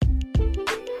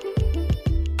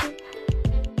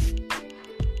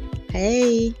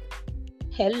Hey, uh,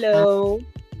 Hello,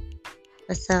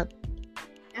 what's up?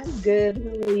 I'm good.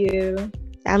 How are you?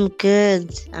 I'm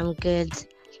good. I'm good.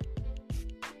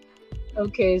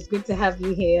 Okay, it's good to have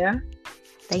you here.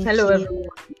 Thank Hello, you. everyone.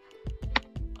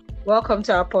 Welcome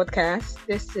to our podcast.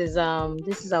 This is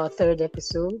our third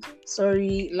episode.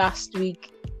 Sorry, last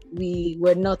week we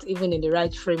were not even in the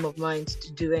right frame of mind to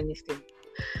do anything,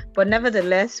 but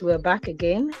nevertheless, we're back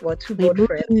again. We're two We board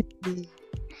friends. moved.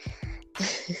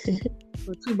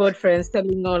 We're two board friends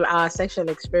telling all our sexual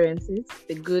experiences,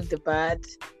 the good, the bad,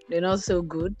 the not so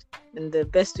good, in the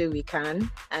best way we can,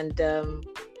 and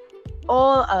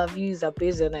all our views are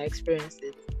based on our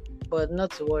experiences, but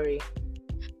not to worry,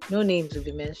 no names will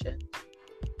be mentioned,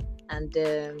 and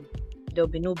there'll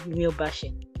be no male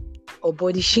bashing or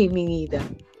body shaming either.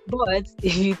 But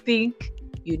if you think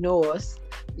you know us,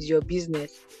 it's your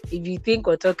business. If you think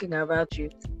we're talking about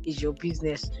you, it's your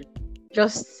business too.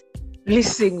 Just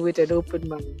listen with an open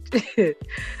mind.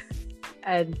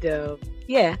 And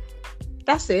yeah,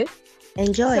 that's it.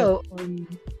 Enjoy. So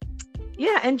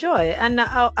yeah, enjoy. And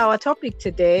our topic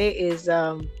today is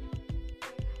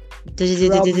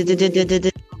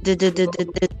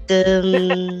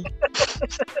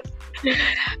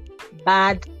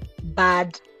bad,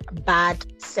 bad, bad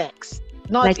sex.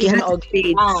 Not Like you even had to ugly. say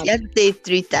it. Bad. You had to say it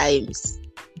 3 times.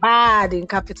 Bad in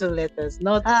capital letters.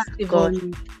 Not God.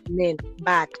 even name.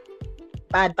 Bad.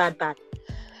 Bad, bad, bad.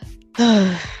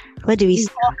 Where do we We've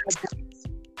all start? had that.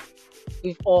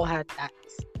 We've all had that.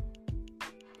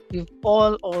 We've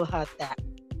all had that.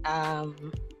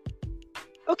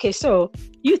 Okay, so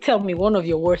you tell me one of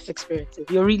your worst experiences.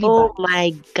 You're really Oh bad.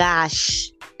 my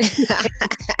gosh.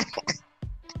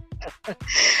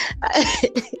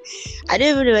 I don't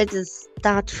even know where to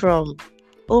start from.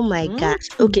 Oh my gosh.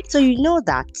 Okay, so you know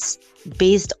that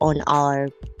based on our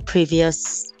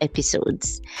previous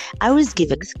episodes, I always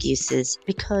give excuses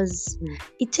because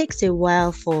it takes a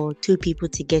while for two people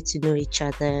to get to know each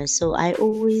other. So I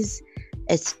always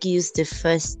excuse the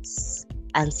first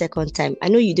and second time. I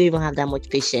know you don't even have that much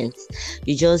patience.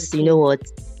 You just, you know what,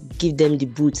 give them the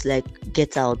boot, like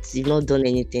get out. You've not done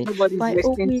anything. Nobody's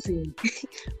listening to you.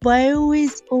 But I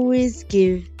always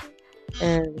give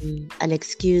an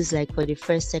excuse like for the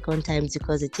first, second times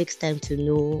because it takes time to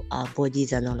know our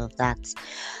bodies and all of that.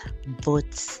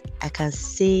 But I can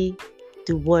say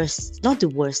the worst, not the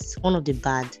worst, one of the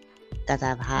bad that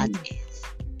I've had is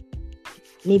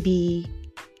maybe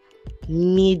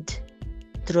mid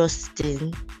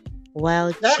thrusting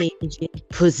while changing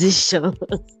position.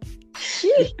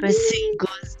 The person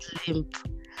goes limp.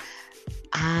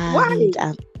 And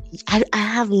I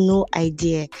have no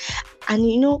idea.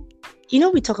 And you know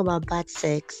we talk about bad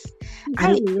sex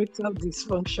and erectile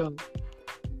dysfunction.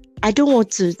 I don't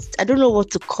know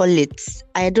what to call it.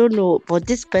 I don't know, but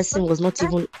this person was not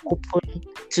even open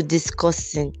to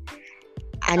discussing.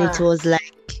 And it was like,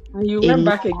 and you went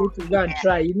back again to go and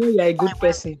try. You know you're a good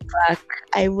person.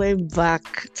 I went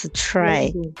back to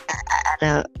try.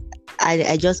 And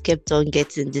I just kept on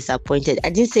getting disappointed. I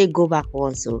didn't say go back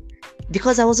once, so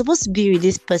because I was supposed to be with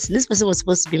this person. This person was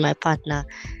supposed to be my partner.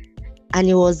 And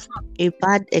it was a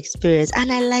bad experience.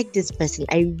 And I like this person.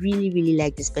 I really, really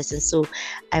like this person. So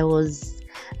I was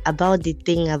about the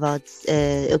thing about,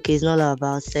 okay, it's not all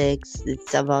about sex.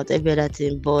 It's about every other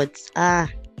thing. But, I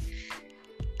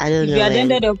don't know. If you had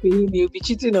ended up with him, you'll be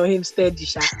cheating on him steady,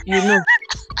 Sha. You know.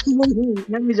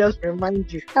 Let me just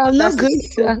remind you. I'm not going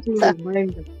to answer.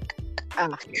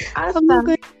 I'm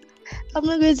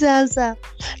not going to answer.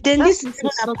 Then this is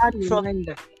apart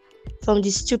from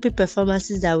the stupid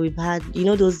performances that we've had. You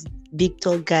know those big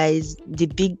tall guys, the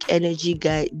big dick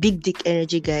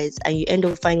energy guys, and you end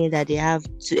up finding that they have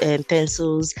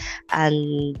pencils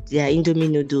and their Indomie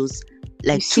noodles.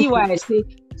 Like, you see why I say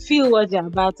feel what you're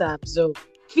about to absorb.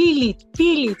 Feel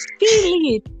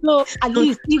it. So at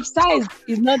least if size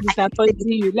is not disappointing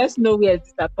you, let's know where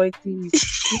it's disappointing you.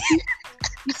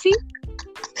 You see?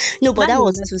 No, but that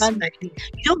was too smart. You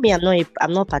know me,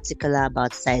 I'm not particular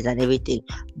about size and everything.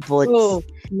 But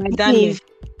my darling,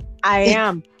 I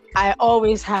am. I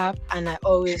always have and I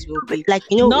always will be. Like,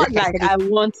 you know, not like I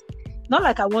want a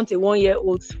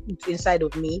 1-year-old foot inside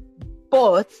of me,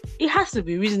 but it has to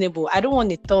be reasonable. I don't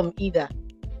want a thumb either.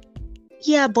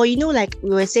 Yeah, but you know, like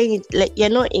we were saying, like you're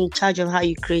not in charge of how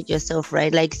you create yourself,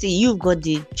 right? Like, see, you've got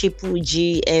the triple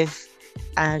GF,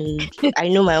 and I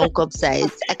know my own cup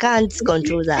size. I can't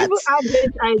control that.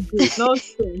 I do.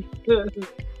 Nonsense.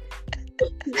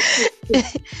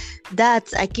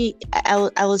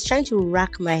 I was trying to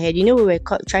rack my head. You know, we were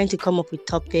trying to come up with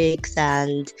topics,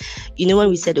 and you know, when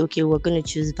we said, okay, we're going to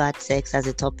choose bad sex as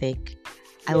a topic,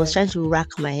 I was trying to rack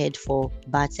my head for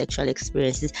bad sexual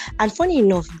experiences. And funny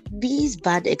enough, these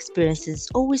bad experiences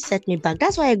always set me back.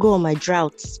 That's why I go on my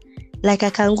droughts. Like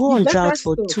I can go on drought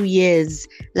for 2 years.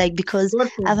 Like because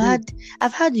I've had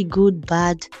the good,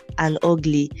 bad, and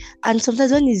ugly. And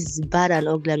sometimes when it's bad and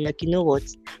ugly, I'm like, you know what?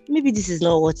 Maybe this is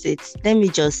not worth it. Let me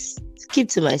just keep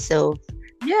to myself.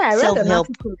 Yeah, I read an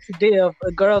article today of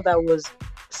a girl that was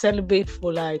celibate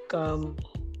for like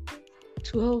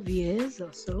 12 years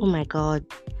or so. Oh my God.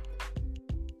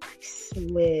 I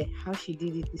swear, how she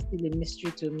did it is still a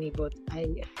mystery to me. But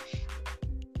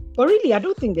really, I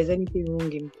don't think there's anything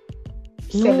wrong in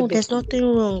No, there's nothing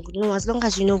wrong. No, as long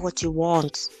as you know what you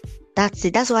want. That's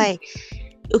it. That's why.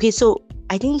 Okay, so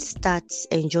I didn't start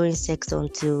enjoying sex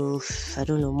until, I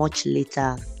don't know, much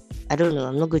later. I don't know.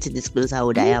 I'm not going to disclose how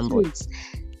old I am, but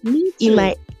in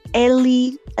my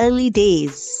early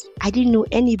days, I didn't know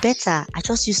any better. I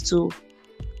just used to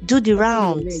do the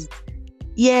rounds.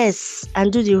 Yes,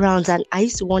 and do the rounds. And I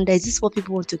used to wonder, is this what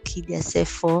people want to kill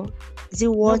themselves for? Is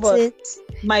it worth it?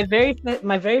 My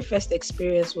very first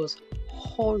experience was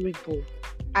horrible.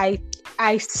 I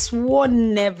swore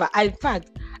never. In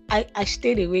fact, I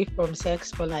stayed away from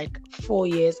sex for like 4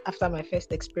 years after my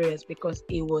first experience because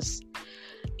it was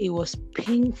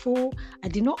painful. I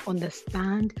did not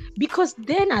understand because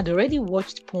then I'd already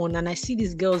watched porn and I see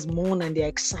these girls moan and they're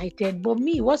excited, but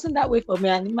me, it wasn't that way for me.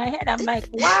 And in my head, I'm like,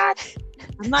 what?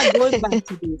 I'm not going back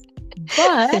to this.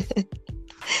 But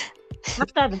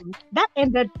after that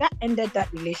ended that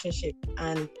relationship,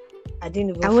 and I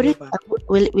didn't even feel bad.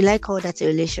 We like all that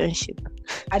relationship.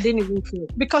 I didn't even feel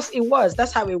because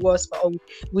that's how it was for all.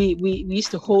 We used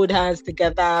to hold hands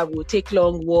together. We'll take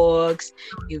long walks.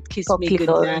 He would kiss me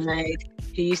goodnight.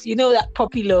 He used, that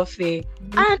puppy love thing.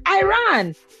 And I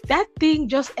ran. That thing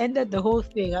just ended the whole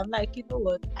thing. I'm like, you know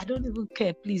what? I don't even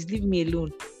care. Please leave me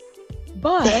alone.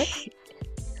 But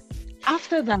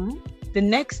after that, the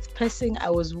next person I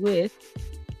was with,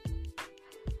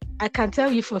 I can tell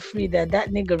you for free that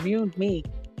nigga ruined me.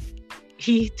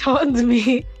 He turned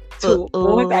me to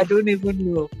what I don't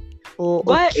even know.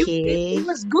 But it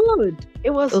was good.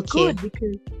 It was good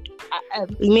because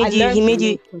he made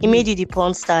you the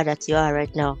porn star that you are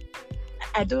right now.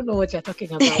 I don't know what you're talking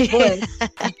about, but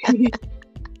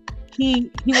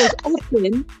he was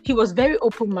open. He was very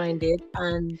open-minded,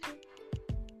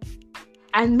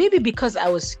 and maybe because I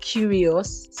was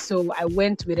curious, so I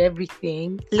went with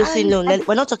everything. Listen,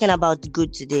 we're not talking about the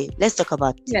good today. Let's talk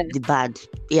about the bad.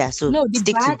 Yeah, so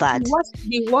stick to bad.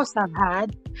 The worst I've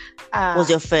had was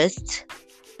your first.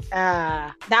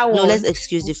 That one. No, let's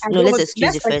excuse it. Let's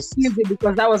excuse it first. Excuse it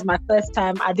because that was my first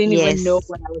time. I didn't even know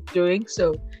what I was doing.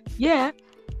 So,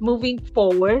 moving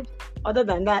forward. Other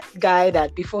than that guy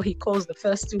that before he calls the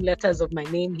first 2 letters of my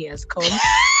name, he has come.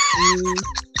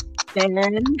 Then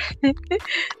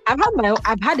I've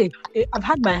had a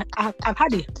handful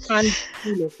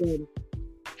of them.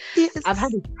 Yes. I've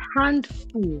had a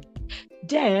handful.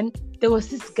 Then there was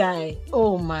this guy.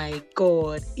 Oh my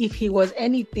God! If he was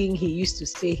anything he used to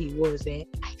say he was,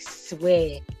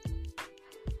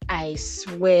 I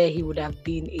swear he would have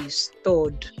been a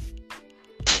stud.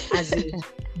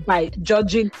 By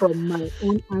judging from my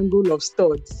own angle of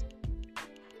studs.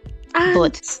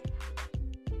 But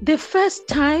the first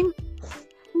time,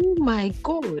 oh my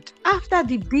God, after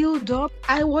the build-up,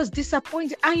 I was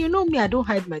disappointed. And you know me, I don't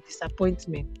hide my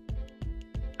disappointment.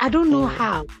 I don't know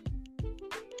how.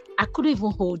 I couldn't even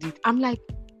hold it. I'm like,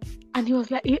 and he was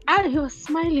like, he was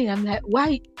smiling. I'm like,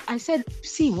 why? I said,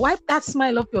 see, wipe that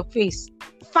smile off your face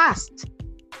fast.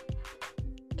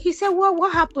 He said, well,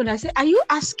 what happened? I said, are you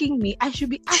asking me? I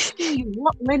should be asking you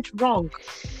what went wrong.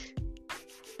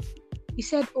 He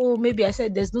said, oh, maybe. I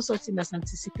said, there's no such thing as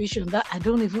anticipation. It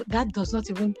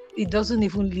doesn't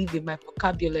even live in my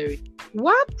vocabulary.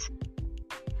 What?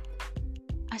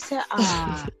 I said,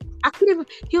 I couldn't even.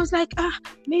 He was like,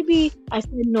 maybe. I said,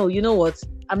 no, you know what?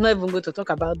 I'm not even going to talk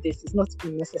about this. It's not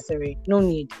even necessary. No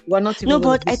need. We're not even. No,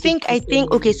 but I think,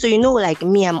 okay, so like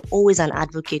me, I'm always an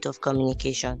advocate of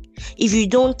communication. If you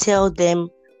don't tell them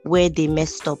where they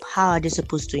messed up, how are they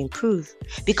supposed to improve?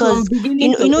 Because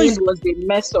it was they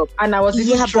messed up, and I was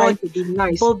even trying to be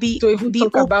nice to even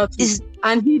talk about it,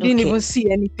 and he didn't even see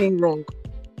anything wrong.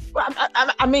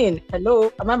 I mean,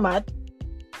 hello, am I mad?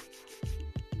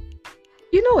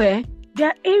 You know, there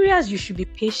are areas you should be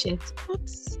patient. Not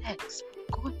sex,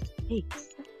 for God's sake.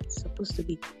 It's supposed to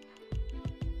be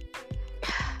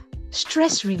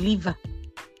stress reliever.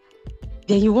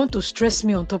 Then you want to stress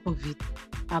me on top of it,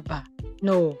 Abba.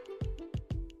 No.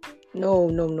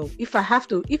 If I have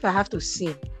to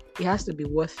sin, it has to be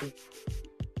worth it.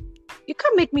 You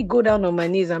can't make me go down on my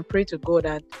knees and pray to God,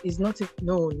 and it's not.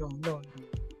 No.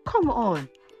 come on.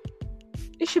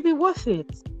 It should be worth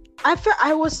it.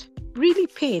 I was really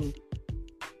pained.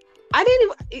 I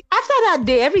didn't even, after that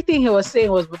day, everything he was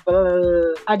saying was,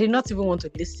 I did not even want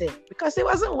to listen because it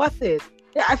wasn't worth it.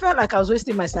 Yeah, I felt like I was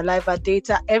wasting my saliva,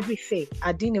 data, everything.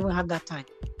 I didn't even have that time.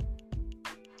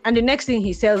 And the next thing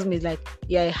he tells me is like,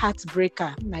 yeah, a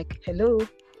heartbreaker. I'm like, hello,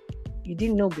 you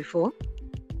didn't know before?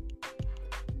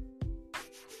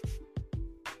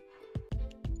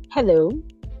 Hello?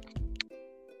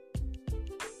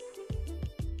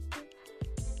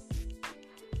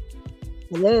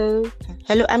 Hello?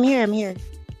 Hello, I'm here.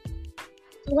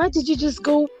 So why did you just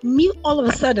go mute all of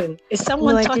a sudden? Is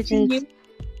someone No, I touching didn't.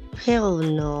 you? Hell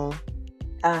no.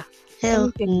 Ah, Hell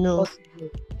anything is no. possible.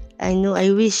 I know.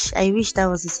 I wish that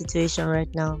was the situation right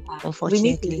now. We need to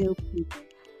Unfortunately. help you.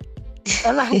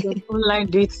 Ella has an online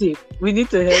dating. We need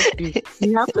to help you.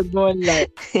 You have to go online.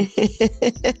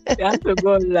 You have to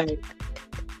go online.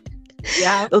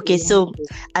 Okay, so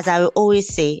as I will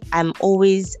always say, I'm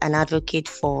always an advocate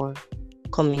for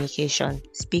communication.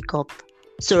 Speak up.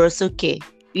 Sorosoke.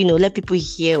 Let people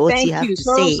hear what you have to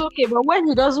say. Okay, but when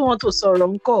he doesn't want to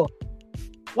soronko,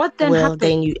 what then happens?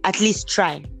 Then you at least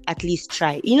try.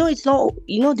 It's not,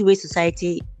 the way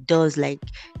society does, like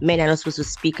men are not supposed to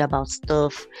speak about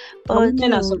stuff. But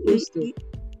women are supposed to.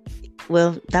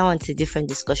 Well, that one's a different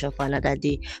discussion for another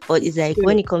day. But it's like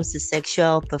when it comes to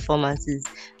sexual performances,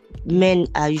 men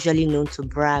are usually known to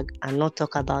brag and not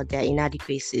talk about their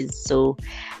inadequacies. So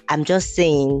I'm just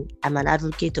saying, I'm an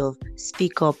advocate of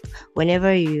speak up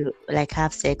whenever you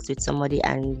have sex with somebody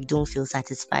and you don't feel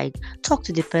satisfied. Talk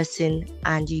to the person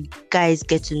and you guys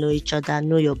get to know each other,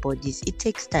 know your bodies. It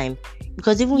takes time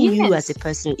because even you as a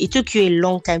person, it took you a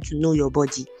long time to know your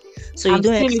body. So you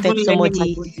don't expect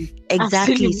somebody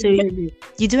exactly. So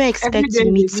you don't expect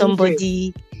to meet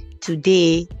somebody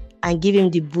today and give him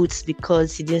the boots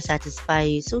because he didn't satisfy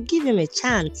you. So give him a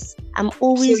chance. I'm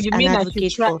always an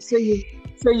advocate for. So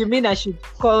you mean I should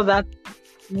call that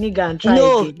nigga and try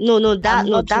again? No,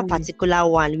 that particular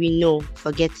one, we know.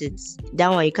 Forget it. That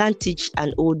one, you can't teach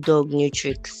an old dog new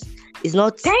tricks. It's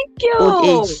not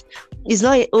old age. It's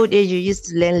not old age you used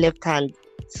to learn left hand.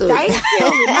 So thank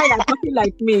you. Now you're talking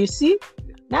like me, you see?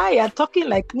 Now you're talking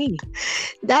like me.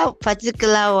 That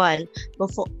particular one.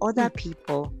 But for other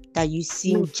people that you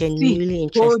seem genuinely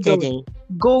interested in.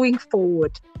 Going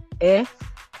forward,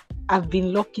 I've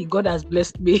been lucky. God has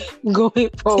blessed me going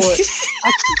forward.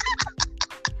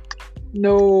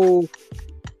 No.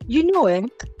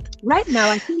 Right now,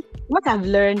 I think what I've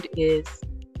learned is,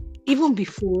 even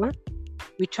before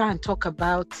we try and talk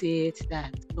about it,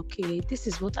 that, okay, this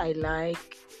is what I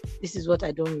like, this is what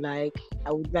I don't like.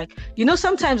 I would like,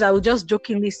 sometimes I would just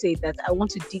jokingly say that I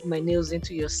want to dig my nails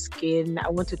into your skin. I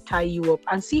want to tie you up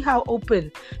and see how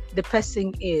open the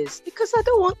person is. Because I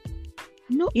don't want,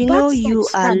 you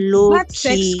are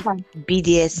low-key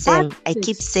BDSM. I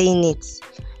keep saying it.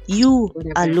 You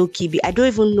are low-key. I don't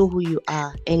even know who you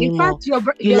are anymore. In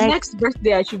fact, your next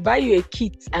birthday, I should buy you a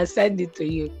kit and send it to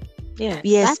you. Yeah.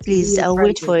 Yes, please. I'll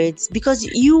wait for it because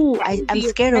I'm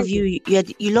scared of you.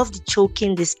 You love the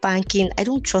choking, the spanking. I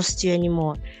don't trust you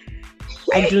anymore.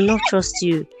 I do not trust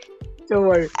you. Don't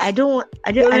worry. I don't.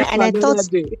 And I thought,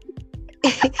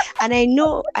 and I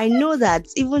know that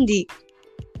even the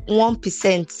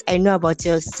 1% I know about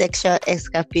your sexual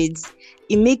escapades,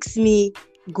 it makes me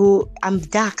go. I'm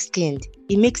dark skinned.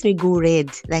 It makes me go red.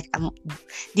 Like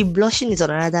the blushing is on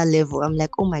another level. I'm like,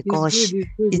 oh my gosh,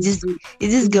 is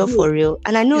this girl for real?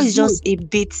 And I know it's just a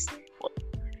bit.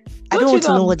 I don't want to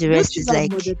know what the rest is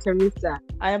like. Mother Teresa.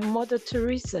 I am Mother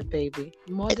Teresa, baby.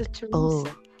 Mother Teresa. Oh,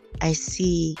 I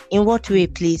see. In what way,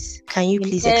 please? Can you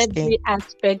please explain? Every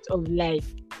aspect of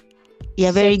life.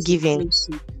 You're very giving.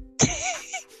 Sex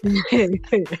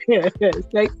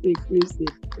exclusive.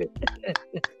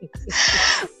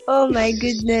 Oh my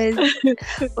goodness.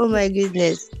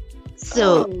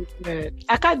 So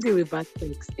I can't deal with bad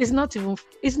sex. It's not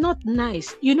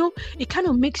nice. It kind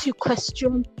of makes you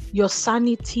question your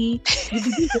sanity. You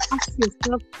begin to ask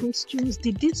yourself questions.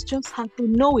 Did this just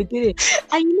happen? No, it didn't.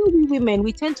 And we women,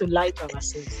 we tend to lie to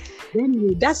ourselves.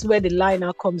 Then that's where the lie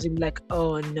now comes in, like,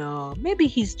 oh no, maybe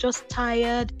he's just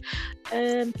tired.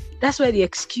 That's where the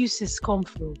excuses come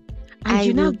from. And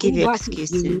I will give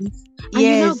excuses. And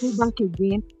you now go back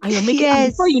again, and you're making.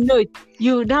 And before you know it,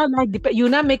 you now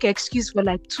make an excuse for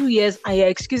like 2 years, and you're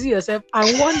excusing yourself.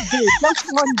 And one day, just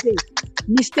one day,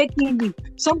 mistakenly,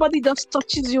 somebody just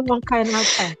touches you one kind of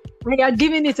time. When you're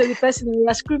giving it to the person, and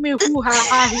you're screaming, "Who ha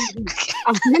ha he,"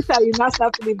 and later you now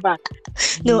start feeling back.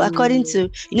 No, according to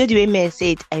the way men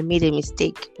say it, I made a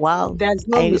mistake. Wow, There's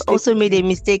no I mistake. also made a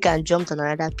mistake and jumped on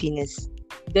another penis.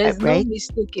 There's no right?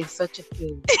 mistake in such a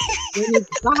thing.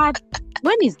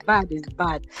 When it's bad, it's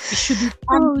bad. It should be.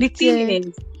 And the thing dear.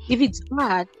 is, if it's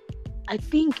bad, I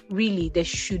think really there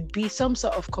should be some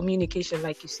sort of communication,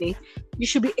 like you say. You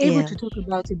should be able Yeah. to talk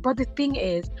about it. But the thing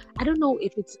is, I don't know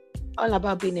if it's all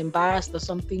about being embarrassed or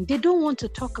something. They don't want to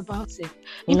talk about it.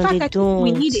 In No, fact, they I think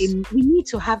we don't. need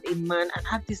to have a man and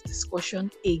have this discussion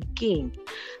again,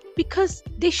 because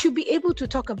they should be able to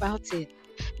talk about it.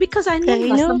 Because I know You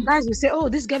that know, some guys will say, "Oh,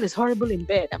 this girl is horrible in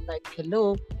bed." I'm like,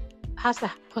 "Hello, how's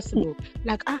that possible?"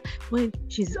 Like, when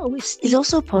she's always it's stiff,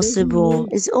 also she doesn't possible. move.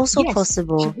 It's also Yes,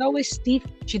 possible. she's always stiff.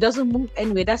 She doesn't move.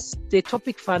 Anyway, that's the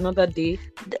topic for another day.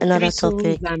 Another Threesomes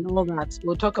topic. and all that.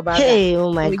 We'll talk about that. Hey,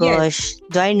 oh my So yes, gosh.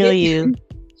 Do I know you?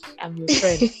 I'm your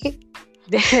friend.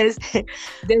 There's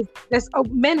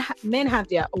men have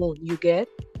their own. You get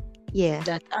Yeah.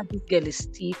 that this girl is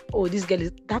stiff. Oh, this girl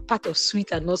is that part of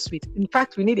sweet and not sweet. In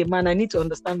fact, we need a man. I need to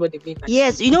understand what they mean by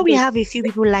Yes, sweet. you know, we Because- have a few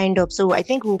people lined up, so I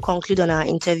think we'll conclude on our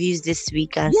interviews this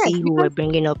week and Yes, see who we're because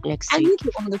bringing up next I week. need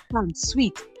to understand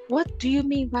sweet. What do you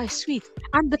mean by sweet?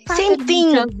 And the fact Same that the man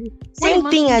thing. tells you- when a Same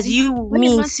man thing tells as you- you when a mean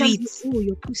man tells sweet. you, oh,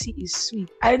 your pussy is sweet.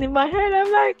 And in my head,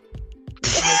 I'm like,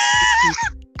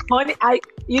 honey,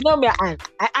 you know me, I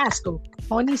ask, oh,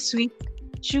 honey sweet,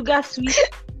 sugar sweet,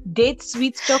 date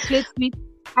sweet, chocolate sweet,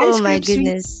 ice Oh my cream sweet,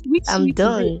 goodness. sweet I'm sweet, is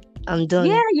done. it? I'm done.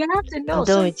 Yeah, you have to know. I'm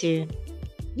done with you.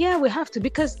 Yeah, we have to,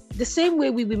 because the same way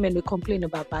we women we complain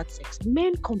about bad sex,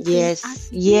 men complain. Yes. as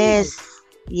Yes. well.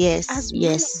 Yes. As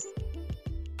Yes.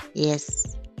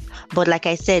 Yes. But like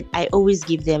I said, I always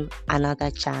give them another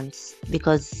chance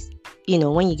because, you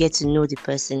know, when you get to know the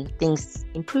person, things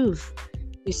improve.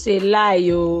 You say lie,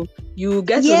 you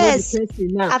get Yes. to know the person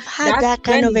now. I've had That's that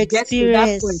kind when of it gets to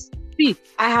that point. experience. See,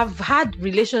 I have had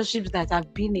relationships that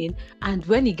I've been in, and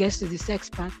when it gets to the sex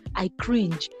part, I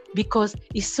cringe because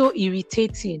it's so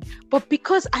irritating. But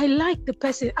because I like the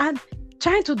person and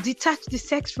trying to detach the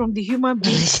sex from the human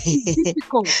being is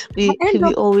difficult. we I end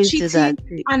up always do that.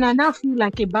 and I now feel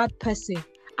like a bad person.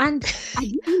 And at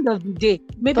the end of the day,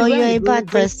 maybe But when you're we a bad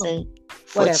break up, person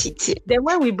for whatever. cheating. Then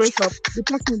when we break up, the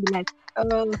person will be like,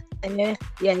 "Oh,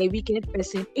 you're a wicked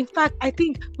person." In fact, I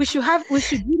think we should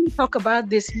really talk about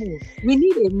this more. We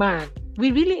need a man.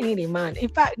 We really need a man. In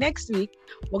fact, next week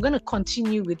we're gonna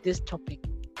continue with this topic.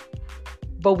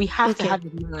 But we have to Okay. have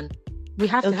a man. We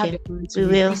have to have Okay. a man We to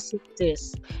will. revisit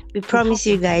this. We promise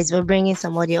you guys we're bringing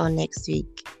somebody on next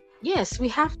week. Yes, we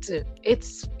have to.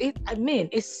 It's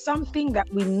something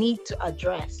that we need to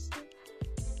address.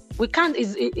 We can't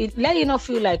let you not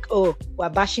feel like, oh, we're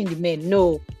bashing the men.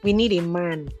 No, we need a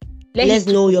man. Let's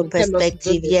him know come your and tell us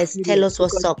perspective. the Yes, tell us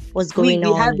what's because up, what's going we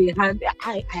on. have a hand.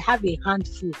 I have a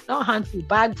handful, not handful,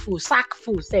 bag full, sack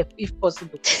full, if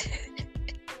possible.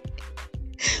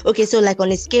 Okay, so like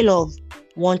on a scale of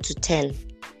 1 to 10,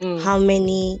 how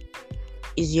many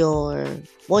is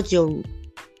what's your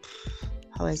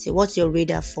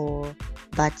radar for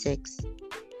bad sex?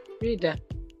 Reader,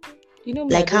 you know,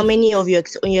 Like how many of your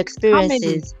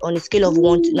experiences on a scale of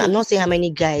 1 to, I'm not saying how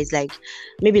many guys, like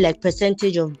maybe like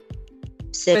percentage of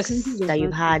sex that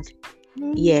you've had.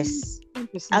 Yes.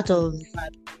 Out of,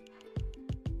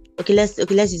 okay, let's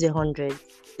use 100.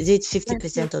 Is it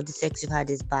 50% of the sex you've had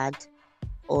is bad,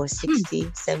 or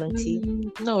 60,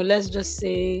 70? No, let's just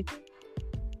say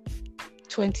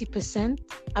 20%.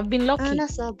 I've been lucky.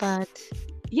 That's not bad.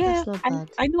 Yeah, That's not bad.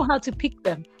 I know how to pick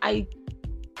them. I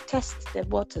test the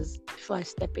waters before I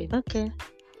step in.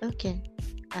 Okay.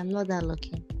 I'm not that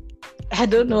lucky. I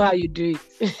don't know how you do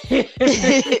it.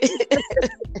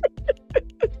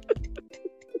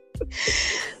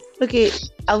 Okay,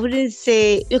 I wouldn't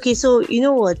say. Okay, so you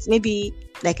know what? Maybe,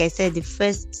 like I said, the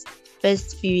first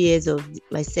few years of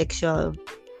my sexual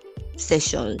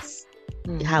sessions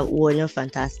were not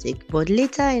fantastic. But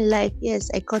later in life, yes,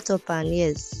 I caught up and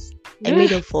yes, I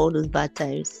made up for all those bad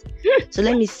times. So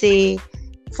let me say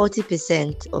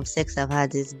 40% of sex I've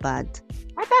had is bad.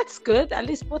 Oh, that's good. At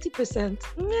least 40%.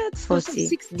 Yeah, 40.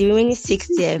 60. The remaining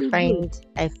 60 I find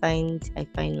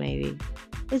my way.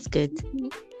 It's good.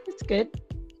 It's good.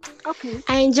 Okay.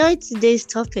 I enjoyed today's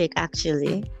topic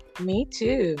actually. Me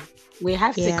too. We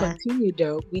have to continue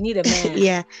though. We need a man.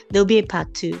 Yeah, there'll be a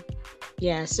part 2.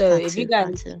 Yeah. So if you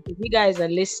guys are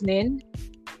listening,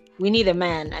 we need a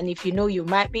man. And if you know you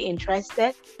might be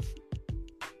interested,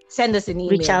 send us an email.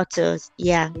 Reach out to us.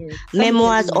 Yeah.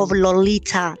 Memoirs of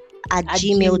Lolita at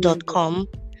gmail.com.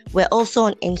 We're also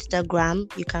on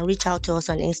Instagram. You can reach out to us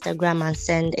on Instagram and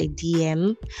send a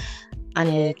DM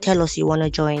and tell us you want to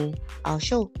join our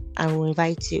show, and we'll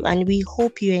invite you. And we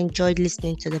hope you enjoyed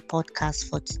listening to the podcast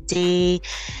for today.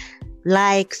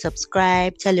 like,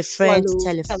 subscribe, tell a friend, Follow,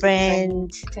 tell a tell a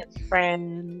friend, tell a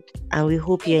friend. and we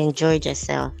hope you enjoyed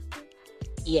yourself.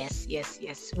 Yes.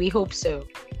 We hope so.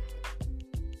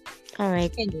 All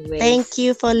right. Anyways, Thank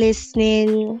you for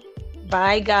listening.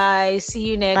 Bye, guys. See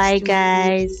you next Bye, week.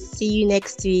 guys. See you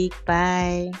next week.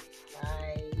 Bye.